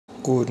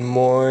Good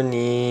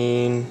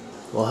morning.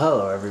 Well,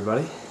 hello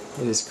everybody.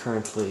 It is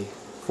currently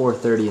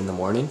 4:30 in the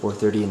morning,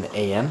 4:30 in the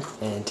AM,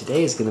 and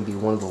today is going to be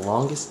one of the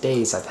longest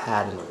days I've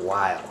had in a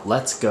while.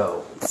 Let's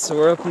go. So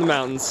we're up in the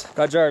mountains.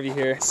 Got Jarvie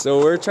here. So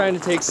we're trying to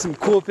take some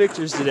cool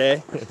pictures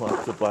today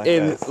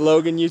in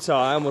Logan,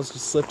 Utah. I almost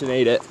just slipped and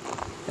ate it.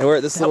 And we're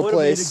at this little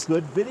place. Made a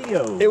good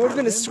video. It would have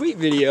been a sweet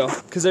video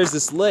because there's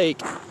this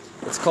lake.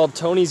 It's called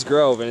Tony's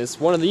Grove, and it's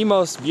one of the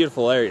most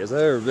beautiful areas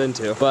I've ever been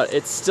to. But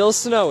it's still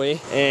snowy,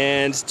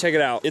 and check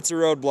it out. It's a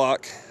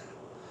roadblock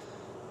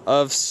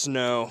of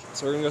snow.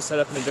 So we're gonna go set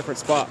up in a different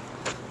spot,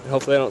 and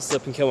hopefully I don't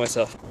slip and kill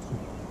myself.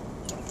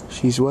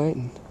 She's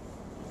waiting.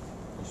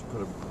 I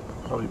should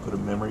probably put a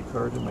memory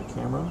card in my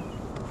camera.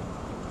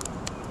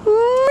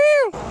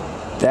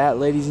 That,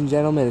 ladies and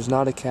gentlemen, is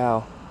not a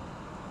cow.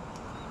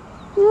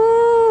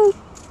 Oh.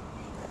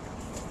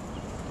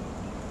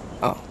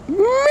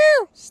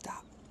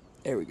 Stop.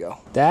 There we go.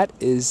 That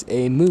is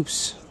a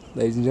moose,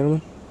 ladies and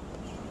gentlemen.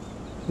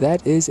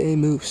 That is a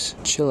moose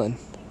chilling.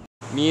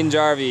 Me and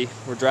Jarvie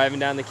were driving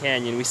down the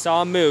canyon. We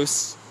saw a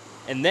moose,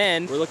 and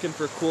then we're looking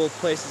for cool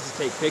places to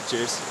take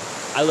pictures.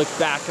 I looked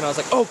back and I was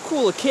like, oh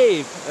cool, a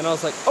cave. And I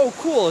was like, oh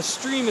cool, a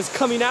stream is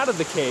coming out of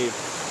the cave.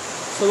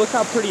 So look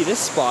how pretty this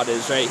spot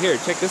is right here.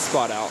 Check this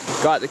spot out.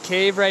 Got the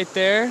cave right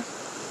there.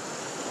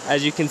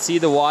 As you can see,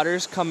 the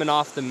water's coming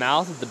off the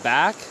mouth at the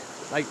back.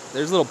 Like,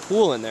 there's a little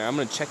pool in there. I'm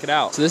gonna check it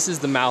out. So this is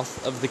the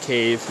mouth of the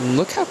cave. And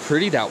look how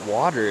pretty that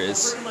water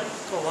is. We're pretty much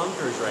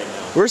spelunkers right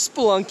now. We're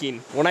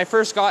spelunking. When I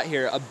first got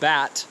here, a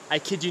bat, I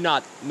kid you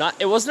not,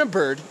 it wasn't a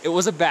bird, it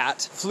was a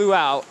bat, flew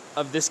out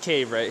of this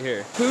cave right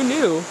here. Who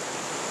knew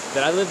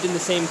that I lived in the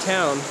same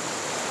town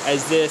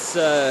as this,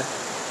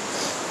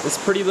 this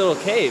pretty little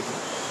cave?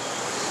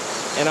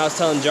 And I was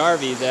telling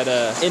Jarvie that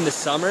in the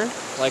summer,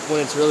 like when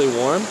it's really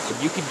warm,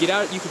 you could get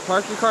out, you could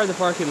park your car in the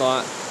parking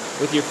lot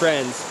with your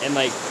friends and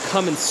like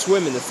come and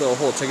swim in this little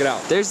hole. Check it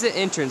out. There's the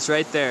entrance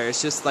right there.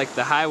 It's just like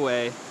the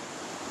highway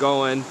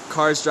going,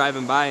 cars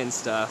driving by and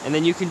stuff. And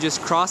then you can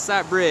just cross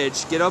that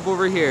bridge, get up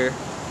over here,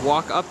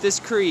 walk up this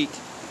creek,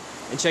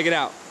 and check it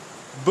out.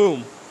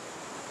 Boom.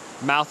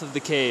 Mouth of the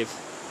cave.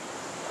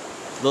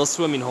 Little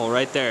swimming hole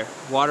right there.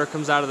 Water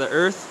comes out of the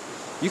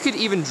earth. You could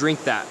even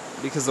drink that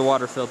because the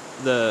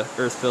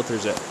earth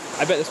filters it.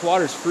 I bet this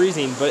water's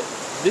freezing, but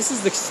this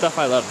is the stuff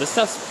I love. This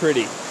stuff's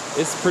pretty.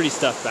 It's pretty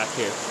stuff back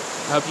here.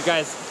 I hope you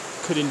guys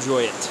could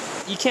enjoy it.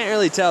 You can't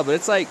really tell, but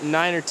it's like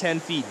 9 or 10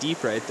 feet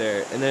deep right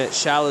there. And then it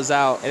shallows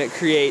out and it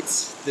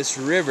creates this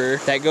river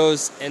that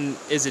goes and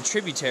is a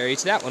tributary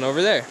to that one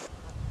over there.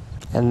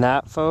 And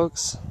that,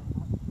 folks,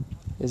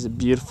 is a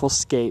beautiful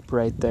scape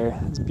right there.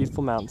 It's a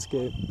beautiful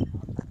mountainscape.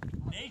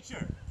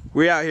 Nature.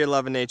 We're out here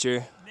loving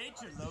nature.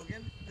 Nature,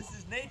 Logan. This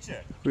is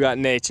nature. We got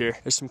nature.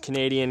 There's some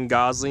Canadian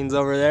goslings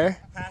over there.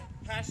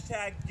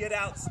 Hashtag get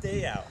out,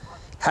 stay out.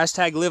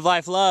 Hashtag live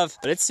life love.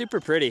 But it's super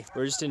pretty.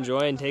 We're just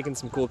enjoying taking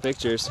some cool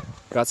pictures.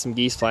 Got some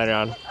geese flying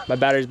around. My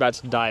battery's about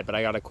to die, but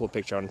I got a cool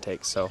picture I want to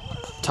take, so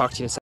talk to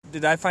you in a second.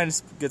 Did I find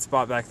a good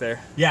spot back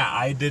there? Yeah,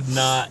 I did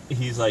not.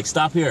 He's like,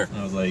 stop here.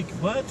 I was like,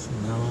 what?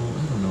 No,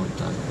 I don't know what you're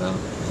talking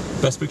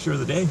about. Best picture of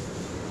the day.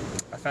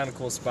 I found a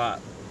cool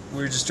spot. We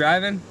were just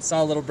driving,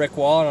 saw a little brick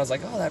wall, and I was like,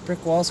 oh, that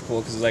brick wall's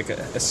cool, because it was like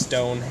a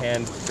stone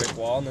hand brick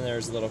wall, and then there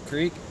was a little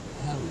creek.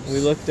 We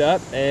looked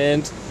up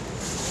and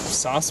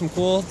saw some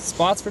cool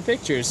spots for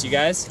pictures, you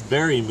guys.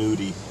 Very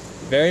moody.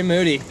 Very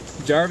moody.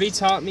 Jarvie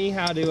taught me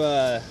how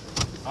to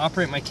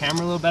operate my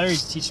camera a little better.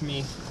 He's teaching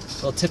me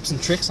little tips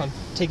and tricks on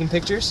taking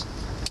pictures.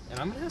 And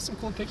I'm gonna have some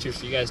cool pictures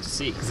for you guys to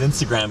see. His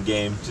Instagram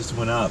game just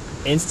went up.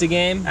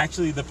 Instagame?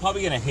 Actually, they're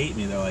probably gonna hate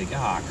me. They're like,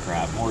 ah,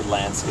 crap, more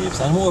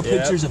landscapes. And more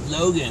pictures of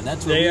Logan.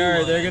 That's what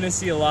They're gonna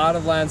see a lot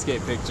of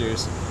landscape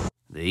pictures.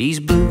 These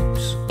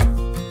boots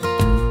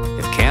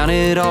have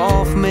counted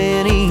off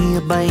many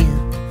a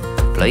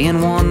band,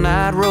 playing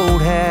one-night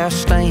roadhouse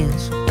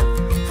stands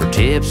for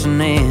tips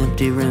and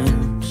empty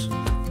rooms.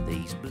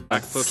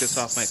 Back, focus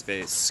off my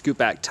face. Scoot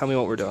back. Tell me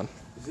what we're doing.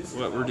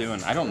 What we're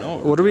doing? I don't know.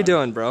 What are we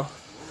doing, bro?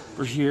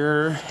 We're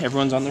here.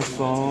 Everyone's on their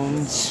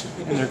phones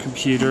and their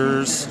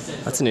computers.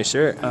 That's a new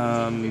shirt.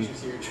 I don't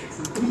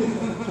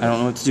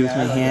know what to do with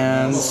my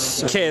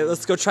hands. Okay,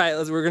 let's go try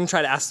it. We're gonna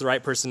try to ask the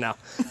right person now.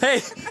 Hey,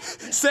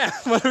 Sam,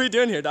 what are we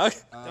doing here, dog?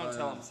 Don't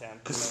tell him, Sam.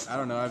 I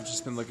don't know. I've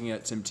just been looking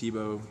at Tim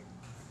Tebow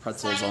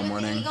pretzels all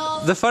morning.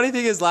 The funny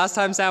thing is, last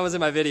time Sam was in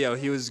my video,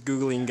 he was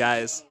Googling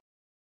guys.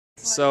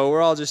 So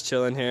we're all just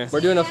chilling here.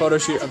 We're doing a photo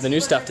shoot of the new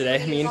stuff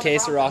today. Me and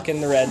Case are rocking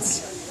the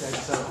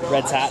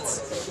Reds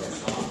hats.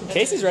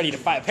 Casey's ready to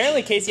fight.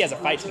 Apparently Casey has a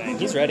fight tonight.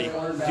 He's ready.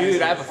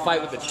 Dude, I have a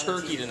fight with a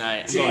turkey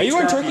tonight. Are you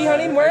going turkey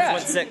hunting? Where at? I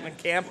just went setting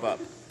camp up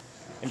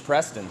in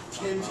Preston.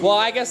 Well,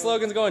 I guess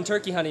Logan's going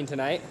turkey hunting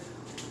tonight.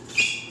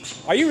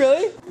 Are you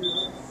really?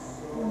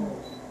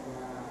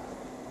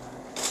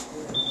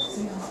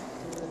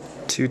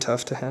 Too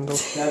tough to handle.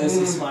 That is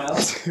a smile.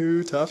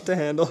 Too tough to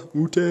handle.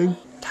 Wu-Tang.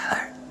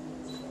 Tyler.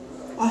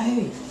 Oh,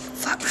 hey.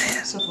 Fuck my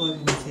ass. What's up,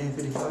 Logan?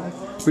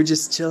 K55. We're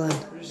just chilling.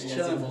 We're just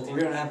chilling.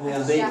 We're gonna have a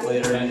little date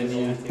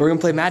later. We're gonna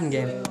play Madden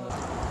game.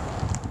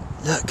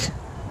 Look.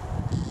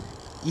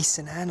 He's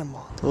an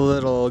animal. The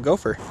little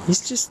gopher.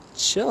 He's just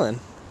chilling.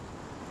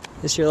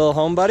 This your little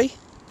home buddy?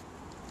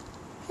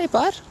 Hey,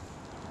 bud.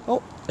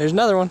 Oh, there's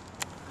another one.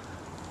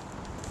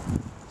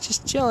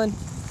 Just chilling.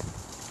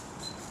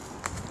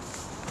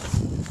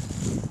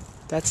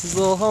 That's his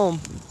little home.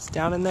 It's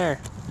down in there.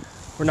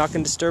 We're not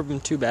gonna disturb him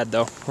too bad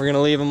though. We're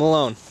gonna leave him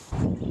alone.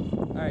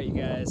 All right, you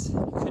guys,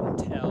 you couldn't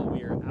tell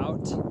we are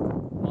out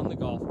on the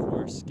golf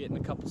course getting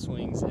a couple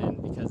swings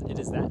in because it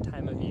is that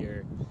time of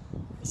year,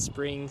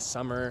 spring,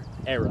 summer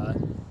era.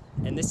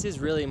 And this is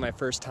really my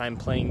first time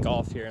playing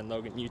golf here in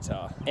Logan,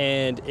 Utah.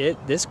 And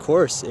this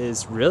course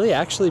is really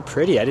actually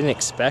pretty. I didn't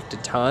expect a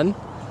ton,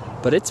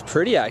 but it's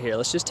pretty out here.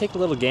 Let's just take a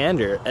little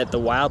gander at the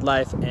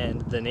wildlife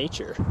and the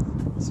nature.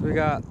 So we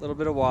got a little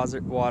bit of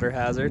water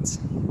hazards.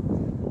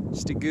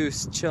 Just a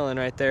goose chilling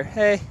right there.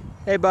 Hey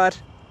bud,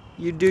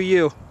 you do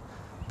you.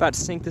 About to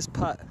sink this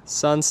putt.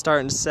 Sun's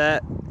starting to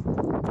set. I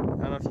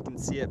don't know if you can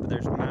see it, but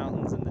there's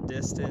mountains in the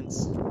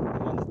distance.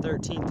 I'm on the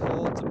 13th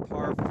hole, it's a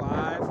par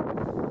 5.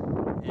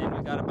 And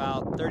we got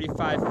about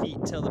 35 feet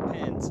till the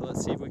pin, so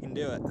let's see if we can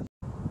do it.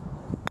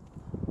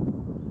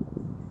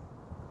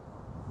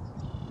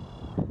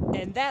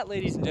 And that,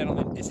 ladies and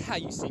gentlemen, is how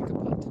you sink a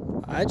putt.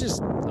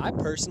 I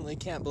personally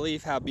can't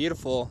believe how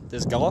beautiful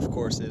this golf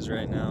course is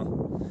right now.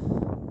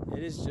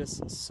 It is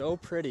just so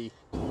pretty.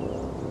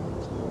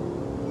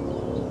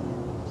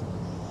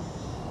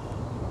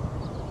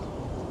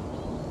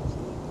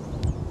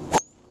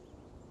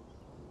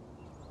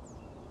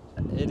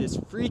 It is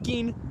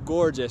freaking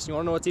gorgeous. You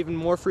wanna know what's even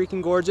more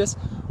freaking gorgeous?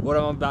 What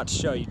I'm about to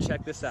show you.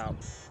 Check this out.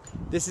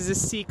 This is a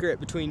secret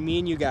between me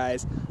and you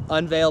guys,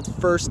 unveiled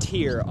first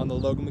here on the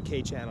Logan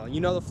McKay channel.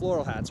 You know the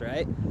floral hats,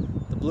 right?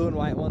 The blue and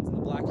white ones and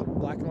the black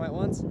and white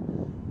ones?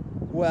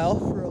 Well,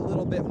 for a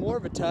little bit more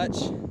of a touch,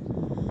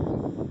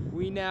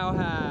 we now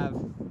have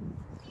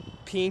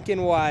pink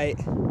and white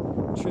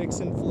Tricks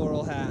and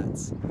floral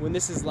hats. When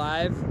this is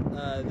live,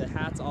 the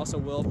hats also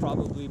will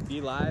probably be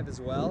live as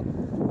well.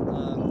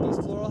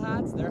 These floral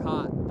hats, they're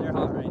hot. They're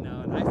hot right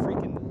now, and I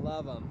freaking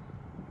love them.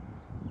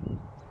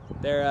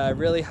 They're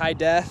really high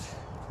def.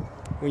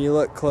 When you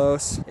look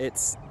close,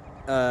 it's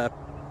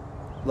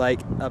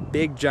like a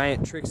big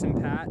giant Tricks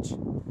and patch.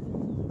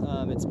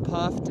 It's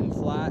puffed and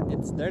flat.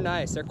 They're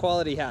nice. They're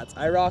quality hats.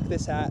 I rock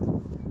this hat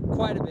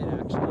quite a bit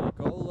actually.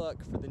 Go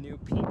look for the new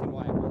pink and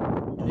white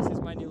one. And this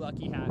is my new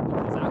lucky hat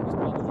because that was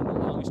probably one of the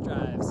longest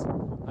drives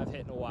I've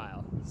hit in a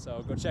while.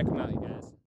 So go check them out, you guys.